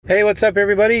Hey, what's up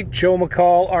everybody? Joe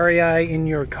McCall, REI in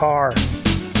your car.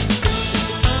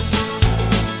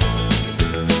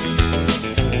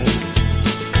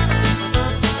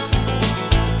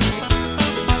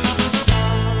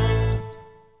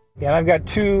 Yeah, and I've got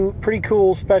two pretty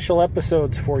cool special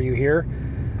episodes for you here.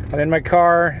 I'm in my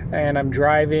car and I'm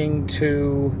driving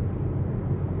to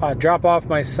drop off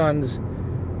my son's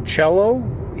cello.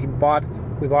 We bought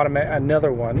him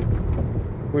another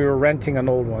one. We were renting an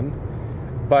old one.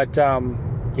 But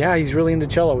yeah, he's really into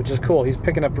cello, which is cool. He's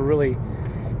picking it up really,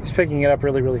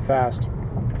 really fast.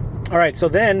 All right, so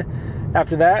then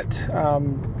after that,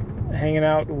 hanging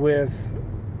out with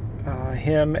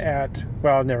him at,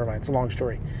 well, never mind. It's a long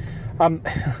story.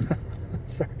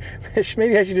 Sorry.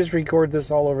 Maybe I should just record this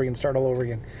all over again, start all over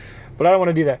again. But I don't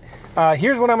want to do that.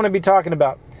 Here's what I'm going to be talking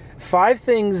about. 5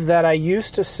 things that I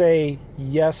used to say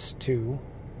yes to,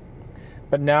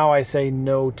 but now I say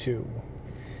no to.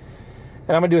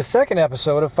 And I'm going to do a second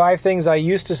episode of 5 things I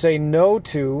used to say no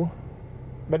to,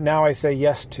 but now I say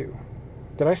yes to.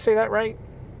 Did I say that right?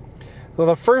 Well,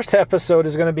 the first episode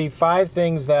is going to be 5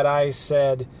 things that I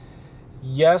said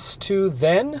yes to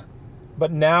then,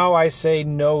 but now I say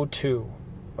no to.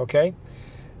 Okay?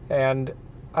 And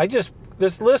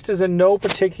this list is in no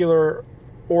particular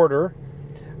order,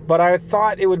 but I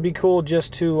thought it would be cool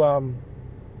just to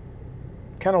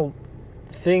kind of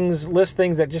list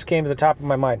things that just came to the top of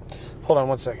my mind. Hold on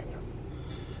one second.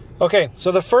 Okay,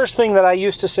 so the first thing that I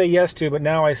used to say yes to, but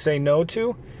now I say no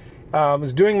to,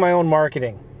 is doing my own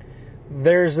marketing.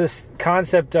 There's this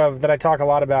concept that I talk a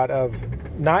lot about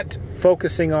of not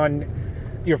focusing on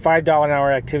your $5 an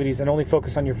hour activities and only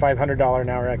focus on your $500 an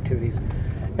hour activities.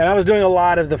 And I was doing a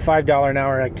lot of the $5 an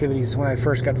hour activities when I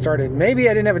first got started. Maybe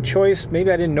I didn't have a choice.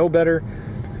 Maybe I didn't know better.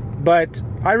 But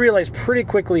I realized pretty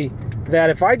quickly that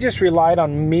if I just relied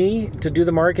on me to do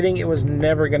the marketing, it was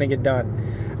never going to get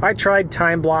done. I tried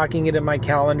time blocking it in my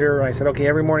calendar. I said, okay,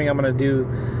 every morning I'm going to do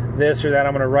this or that.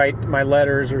 I'm going to write my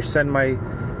letters or send my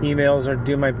emails or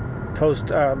do my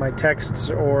my texts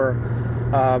or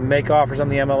make offers on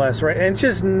the MLS, right? And it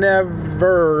just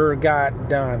never got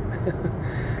done.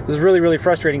 It was really, really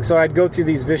frustrating. So I'd go through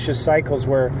these vicious cycles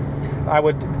where I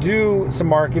would do some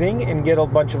marketing and get a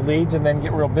bunch of leads and then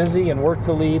get real busy and work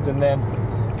the leads, and then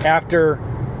after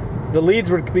the leads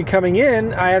would be coming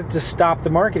in, I had to stop the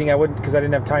marketing. I wouldn't, because I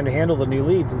didn't have time to handle the new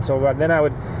leads. And so then I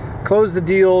would close the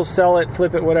deal, sell it,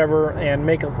 flip it, whatever, and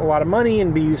make a lot of money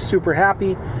and be super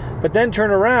happy. But then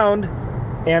turn around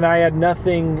and I had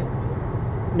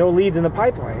no leads in the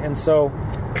pipeline. And so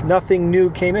nothing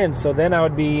new came in. So then I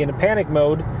would be in a panic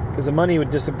mode because the money would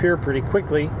disappear pretty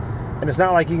quickly. And it's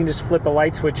not like you can just flip a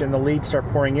light switch and the leads start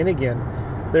pouring in again.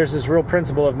 There's this real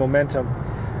principle of momentum.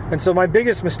 And so my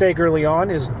biggest mistake early on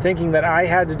is thinking that I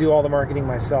had to do all the marketing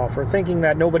myself, or thinking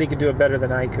that nobody could do it better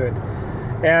than I could.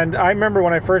 And I remember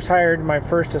when I first hired my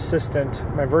first assistant,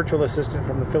 my virtual assistant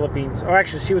from the Philippines. Oh,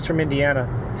 actually, she was from Indiana.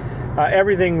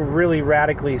 Everything really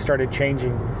radically started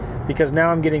changing because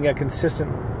now I'm getting a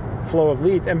consistent flow of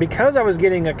leads. And because I was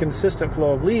getting a consistent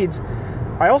flow of leads,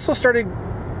 I also started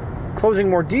closing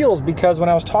more deals, because when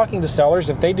I was talking to sellers,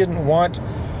 if they didn't want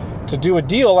to do a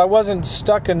deal, I wasn't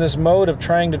stuck in this mode of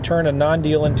trying to turn a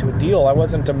non-deal into a deal. I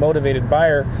wasn't a motivated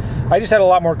buyer. I just had a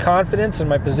lot more confidence, and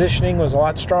my positioning was a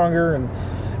lot stronger, and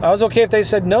I was okay if they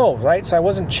said no, right? So I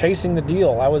wasn't chasing the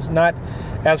deal. I was not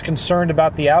as concerned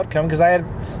about the outcome because I had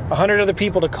 100 other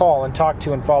people to call and talk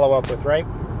to and follow up with, right?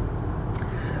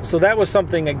 So that was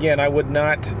something, again,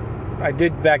 I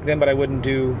did back then, but I wouldn't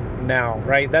do now,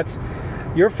 right? That's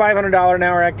your $500 an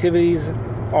hour activities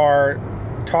are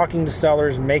talking to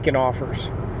sellers, making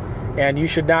offers. And you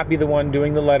should not be the one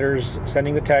doing the letters,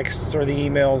 sending the texts or the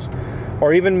emails,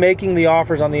 or even making the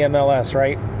offers on the MLS,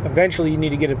 right? Eventually you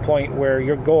need to get to a point where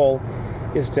your goal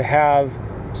is to have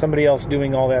somebody else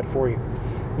doing all that for you.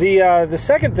 The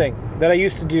second thing that I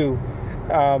used to do,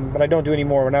 but I don't do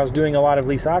anymore, when I was doing a lot of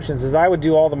lease options, is I would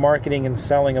do all the marketing and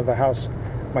selling of the house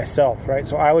myself, right?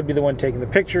 So I would be the one taking the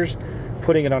pictures,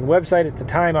 putting it on website. At the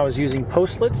time I was using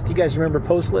Postlets. Do you guys remember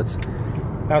Postlets?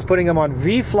 I was putting them on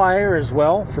VFlyer as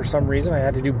well. For some reason, I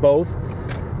had to do both.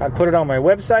 I'd put it on my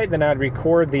website, then I'd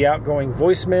record the outgoing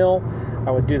voicemail.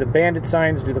 I would do the bandit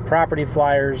signs, do the property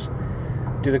flyers,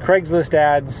 do the Craigslist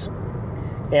ads,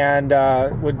 and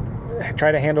would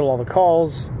try to handle all the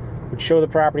calls, would show the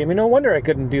property. I mean, no wonder I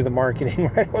couldn't do the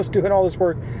marketing, right? I was doing all this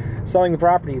work selling the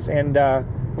properties. And,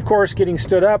 of course, getting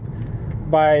stood up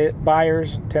by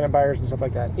buyers, tenant buyers, and stuff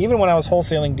like that. Even when I was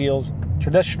wholesaling deals,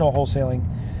 traditional wholesaling,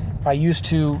 I used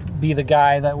to be the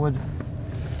guy that would,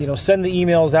 send the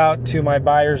emails out to my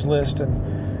buyers list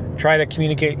and try to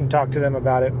communicate and talk to them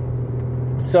about it.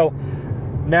 So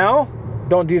now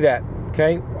don't do that,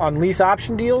 okay? On lease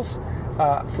option deals,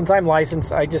 since I'm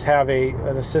licensed, I just have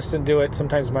an assistant do it.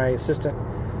 Sometimes my assistant,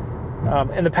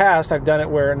 in the past, I've done it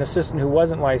where an assistant who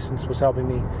wasn't licensed was helping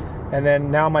me. And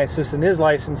then now my assistant is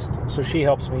licensed, so she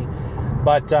helps me.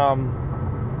 But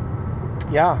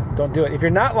yeah, don't do it. If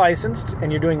you're not licensed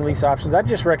and you're doing lease options, I'd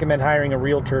just recommend hiring a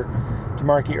realtor to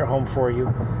market your home for you.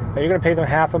 You're going to pay them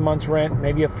half a month's rent,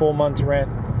 maybe a full month's rent.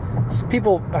 Some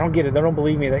people, I don't get it. They don't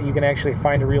believe me that you can actually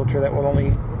find a realtor that will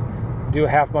only do a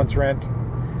half month's rent.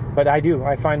 But I do.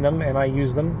 I find them and I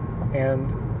use them.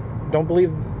 And don't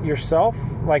believe yourself.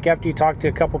 Like after you talk to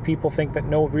a couple people, think that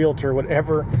no realtor would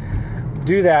ever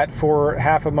do that for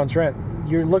half a month's rent.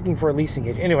 You're looking for a leasing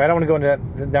agent. Anyway, I don't want to go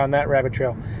into down that rabbit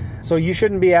trail. So you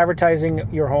shouldn't be advertising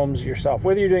your homes yourself.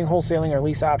 Whether you're doing wholesaling or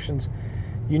lease options,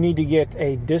 you need to get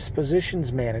a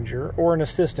dispositions manager or an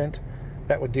assistant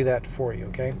that would do that for you,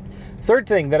 okay? Third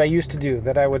thing that I used to do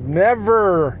that I would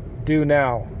never do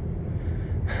now.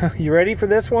 You ready for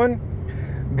this one?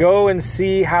 Go and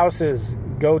see houses.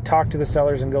 Go talk to the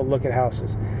sellers and go look at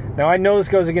houses. Now, I know this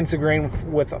goes against the grain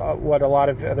with what a lot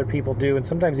of other people do, and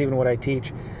sometimes even what I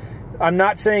teach. I'm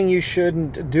not saying you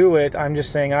shouldn't do it. I'm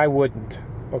just saying I wouldn't,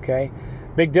 okay?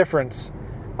 Big difference.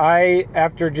 I,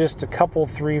 after just a couple,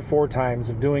 3, 4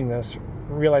 times of doing this,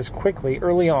 realized quickly,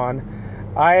 early on,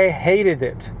 I hated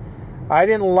it. I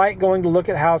didn't like going to look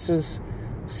at houses,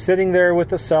 sitting there with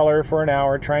the seller for an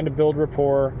hour, trying to build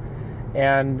rapport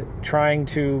and trying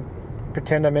to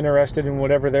pretend I'm interested in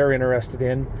whatever they're interested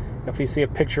in. If you see a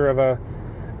picture of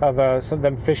some of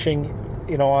them fishing,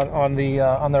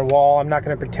 on their wall, I'm not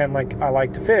going to pretend like I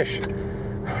like to fish,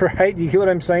 right? You get what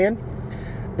I'm saying?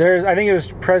 I think it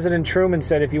was President Truman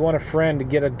said, if you want a friend,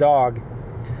 get a dog.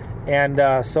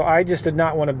 And so I just did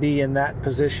not want to be in that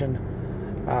position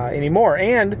anymore.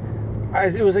 And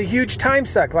it was a huge time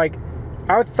suck. Like,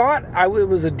 I thought it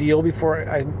was a deal before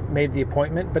I made the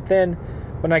appointment, but then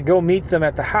when I go meet them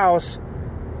at the house,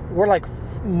 we're like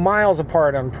miles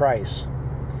apart on price.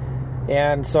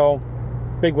 And so,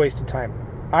 big waste of time.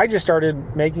 I just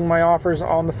started making my offers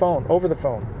on the phone, over the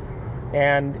phone.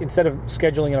 And instead of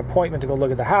scheduling an appointment to go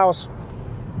look at the house,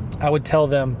 I would tell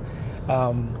them,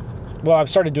 I've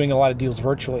started doing a lot of deals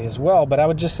virtually as well, but I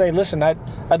would just say, listen,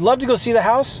 I'd love to go see the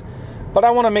house, but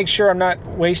I want to make sure I'm not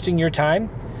wasting your time.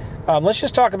 Let's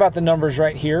just talk about the numbers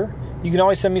right here. You can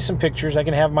always send me some pictures. I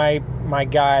can have my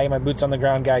guy, my boots on the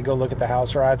ground guy, go look at the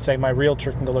house, or I'd say my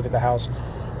realtor can go look at the house,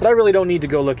 but I really don't need to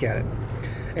go look at it.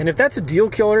 And if that's a deal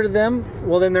killer to them,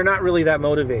 well, then they're not really that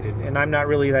motivated, and I'm not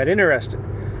really that interested.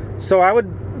 So I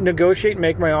would negotiate and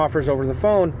make my offers over the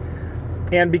phone.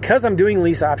 And because I'm doing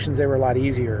lease options, they were a lot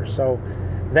easier. So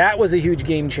that was a huge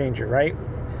game changer, right?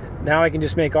 Now I can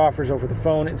just make offers over the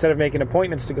phone. Instead of making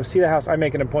appointments to go see the house, I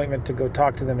make an appointment to go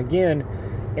talk to them again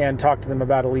and talk to them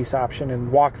about a lease option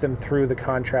and walk them through the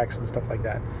contracts and stuff like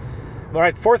that. All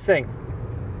right, fourth thing.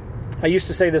 I used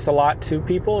to say this a lot to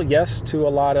people. Yes, to a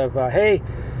lot of, hey,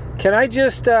 can I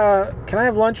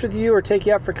have lunch with you or take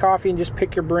you out for coffee and just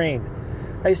pick your brain?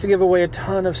 I used to give away a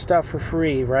ton of stuff for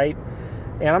free, right?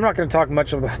 And I'm not going to talk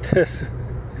much about this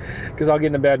because I'll get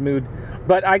in a bad mood.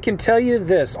 But I can tell you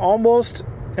this, almost,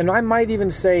 and I might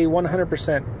even say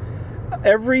 100%,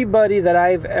 everybody that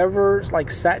I've ever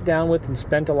sat down with and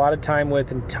spent a lot of time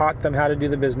with and taught them how to do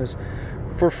the business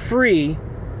for free,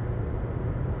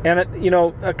 and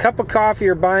a cup of coffee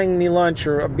or buying me lunch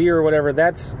or a beer or whatever,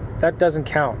 that doesn't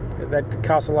count. That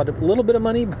costs a little bit of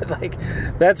money, but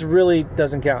that's really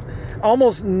doesn't count.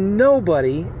 Almost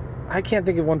nobody, I can't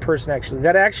think of one person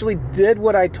that actually did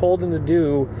what I told them to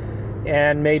do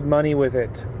and made money with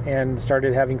it and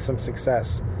started having some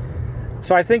success.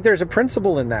 So I think there's a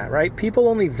principle in that, right? People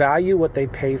only value what they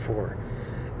pay for.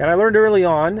 And I learned early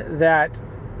on that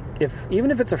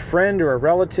even if it's a friend or a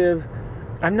relative,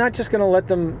 I'm not just going to let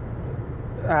them,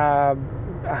 I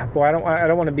don't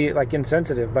want to be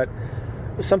insensitive, but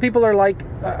some people are like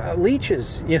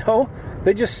leeches,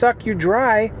 they just suck you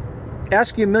dry,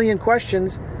 ask you a million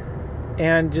questions,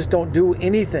 and just don't do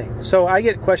anything. So I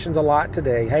get questions a lot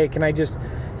today. Hey, can I just,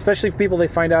 especially if people, they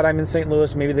find out I'm in St.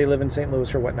 Louis, maybe they live in St.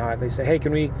 Louis or whatnot. They say, hey,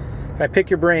 can I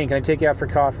pick your brain? Can I take you out for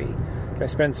coffee? Can I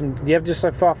spend do you have just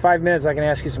 5 minutes? I can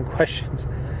ask you some questions.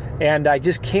 And I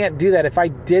just can't do that. If I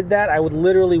did that, I would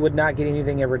not get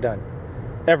anything ever done.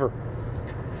 Ever.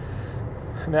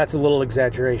 I mean, that's a little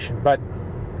exaggeration, but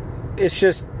it's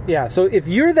just, yeah. So if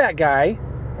you're that guy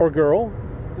or girl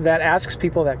that asks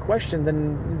people that question,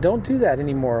 then don't do that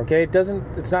anymore, okay?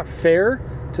 It's not fair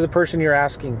to the person you're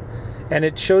asking. And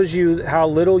it shows you how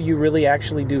little you really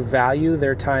actually do value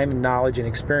their time and knowledge and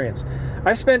experience.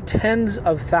 I spent tens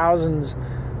of thousands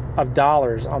of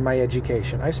dollars on my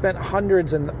education. I spent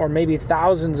hundreds or maybe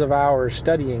thousands of hours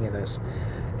studying in this.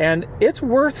 And it's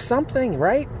worth something,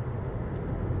 right?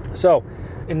 So,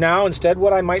 and now instead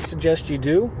what I might suggest you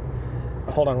do,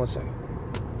 hold on one second.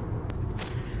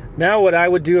 Now what I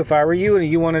would do if I were you and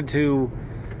you wanted to,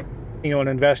 an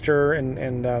investor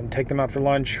and take them out for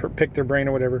lunch or pick their brain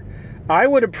or whatever, I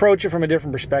would approach it from a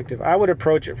different perspective. I would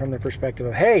approach it from the perspective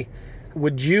of, hey,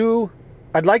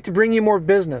 I'd like to bring you more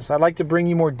business. I'd like to bring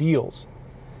you more deals.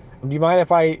 Do you mind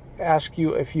if I ask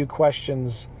you a few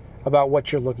questions about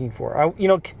what you're looking for?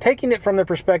 Taking it from the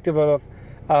perspective of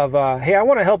hey, I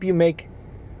want to help you make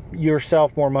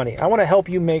yourself more money. I want to help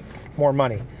you make more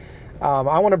money.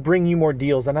 I want to bring you more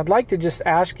deals. And I'd like to just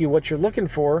ask you what you're looking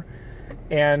for,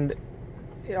 and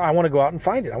I want to go out and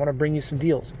find it. I want to bring you some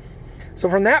deals. So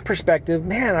from that perspective,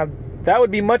 man, that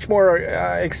would be much more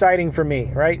exciting for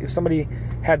me, right? If somebody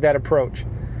had that approach.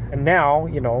 And now,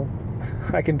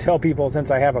 I can tell people,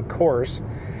 since I have a course,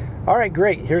 all right,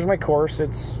 great. Here's my course.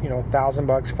 It's, $1,000,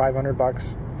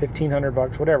 $500,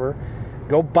 $1,500, whatever.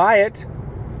 Go buy it.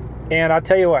 And I'll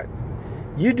tell you what,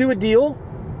 you do a deal,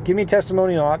 give me a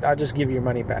testimonial, I'll just give you your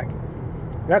money back.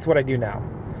 That's what I do now.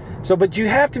 So, but you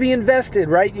have to be invested,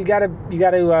 right? You got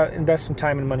to invest some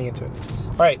time and money into it.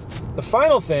 All right. The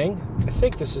final thing, I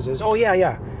think this is,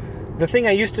 the thing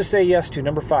I used to say yes to,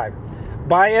 number 5,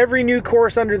 buy every new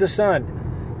course under the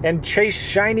sun and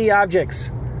chase shiny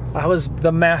objects. I was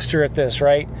the master at this,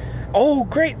 right? Oh,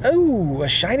 great. Oh, a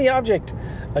shiny object,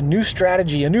 a new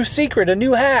strategy, a new secret, a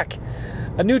new hack,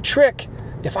 a new trick.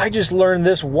 If I just learn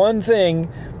this one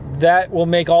thing, that will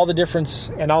make all the difference,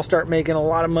 and I'll start making a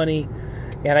lot of money.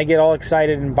 And I get all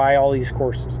excited and buy all these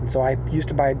courses. And so I used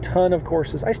to buy a ton of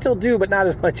courses. I still do, but not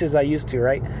as much as I used to,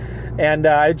 right? And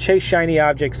I'd chase shiny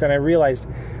objects, and I realized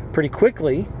pretty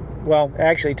quickly, well,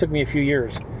 actually it took me a few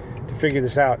years to figure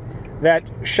this out, that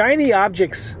shiny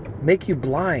objects make you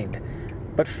blind,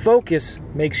 but focus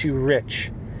makes you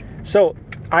rich. So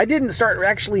I didn't start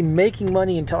actually making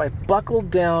money until I buckled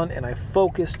down and I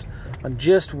focused on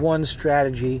just one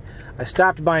strategy. I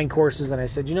stopped buying courses and I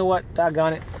said, you know what,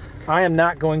 doggone it, I am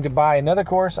not going to buy another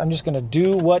course. I'm just going to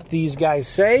do what these guys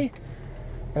say.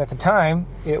 And at the time,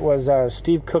 it was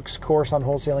Steve Cook's course on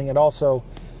wholesaling and also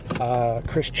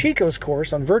Chris Chico's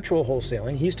course on virtual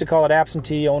wholesaling. He used to call it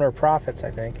absentee owner profits,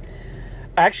 I think.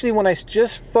 Actually, when I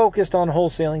just focused on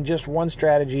wholesaling, just one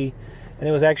strategy, and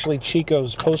it was actually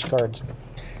Chico's postcards,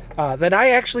 then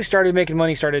I actually started making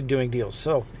money, started doing deals.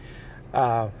 So,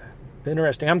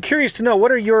 interesting. I'm curious to know,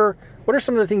 what are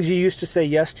some of the things you used to say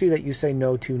yes to that you say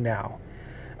no to now?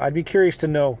 I'd be curious to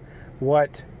know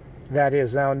what that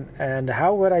is now, and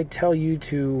how would I tell you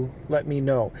to let me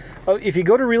know? If you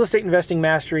go to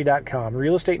realestateinvestingmastery.com,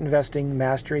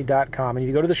 realestateinvestingmastery.com, and if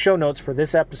you go to the show notes for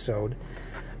this episode,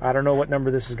 I don't know what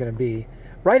number this is going to be,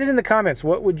 write it in the comments.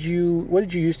 What did you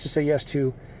used to say yes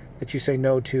to that you say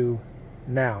no to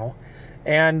now?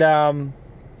 And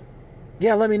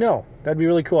yeah, let me know. That'd be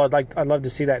really cool. I'd love to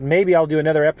see that. And maybe I'll do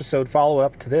another episode follow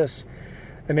up to this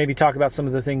and maybe talk about some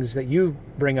of the things that you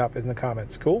bring up in the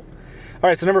comments. Cool? All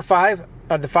right, so number 5,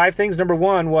 the 5 things. Number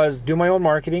 1 was do my own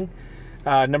marketing.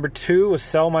 Number 2 was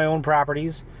sell my own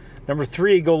properties. Number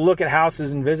 3, go look at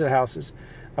houses and visit houses.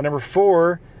 Number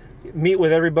 4, meet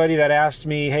with everybody that asked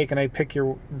me, hey, can I pick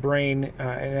your brain?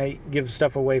 And I give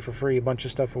stuff away for free, a bunch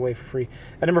of stuff away for free.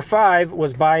 And number 5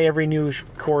 was buy every new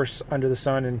course under the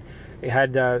sun, and it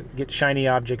had get shiny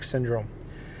object syndrome.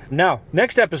 Now,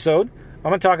 next episode, I'm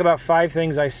going to talk about 5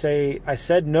 things I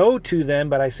said no to them,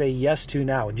 but I say yes to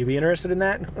now. Would you be interested in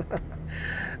that?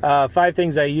 5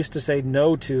 things I used to say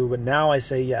no to, but now I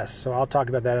say yes. So I'll talk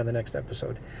about that in the next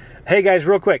episode. Hey guys,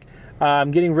 real quick,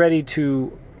 I'm getting ready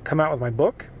to come out with my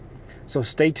book. So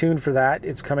stay tuned for that.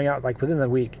 It's coming out like within the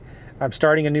week. I'm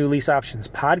starting a new Lease Options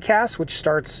podcast, which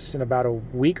starts in about a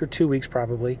week or 2 weeks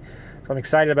probably. So I'm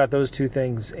excited about those 2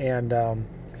 things. And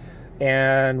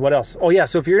what else? Oh yeah,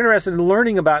 so if you're interested in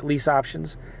learning about lease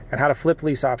options and how to flip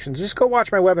lease options, just go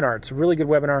watch my webinar. It's a really good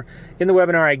webinar. In the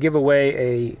webinar, I give away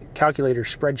a calculator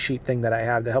spreadsheet thing that I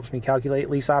have that helps me calculate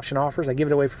lease option offers. I give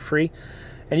it away for free.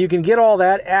 And you can get all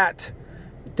that at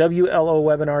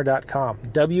WLOwebinar.com.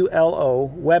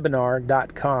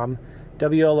 WLOwebinar.com.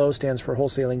 WLO stands for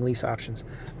Wholesaling Lease Options.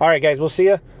 All right, guys, we'll see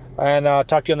you, and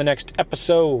talk to you on the next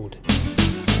episode.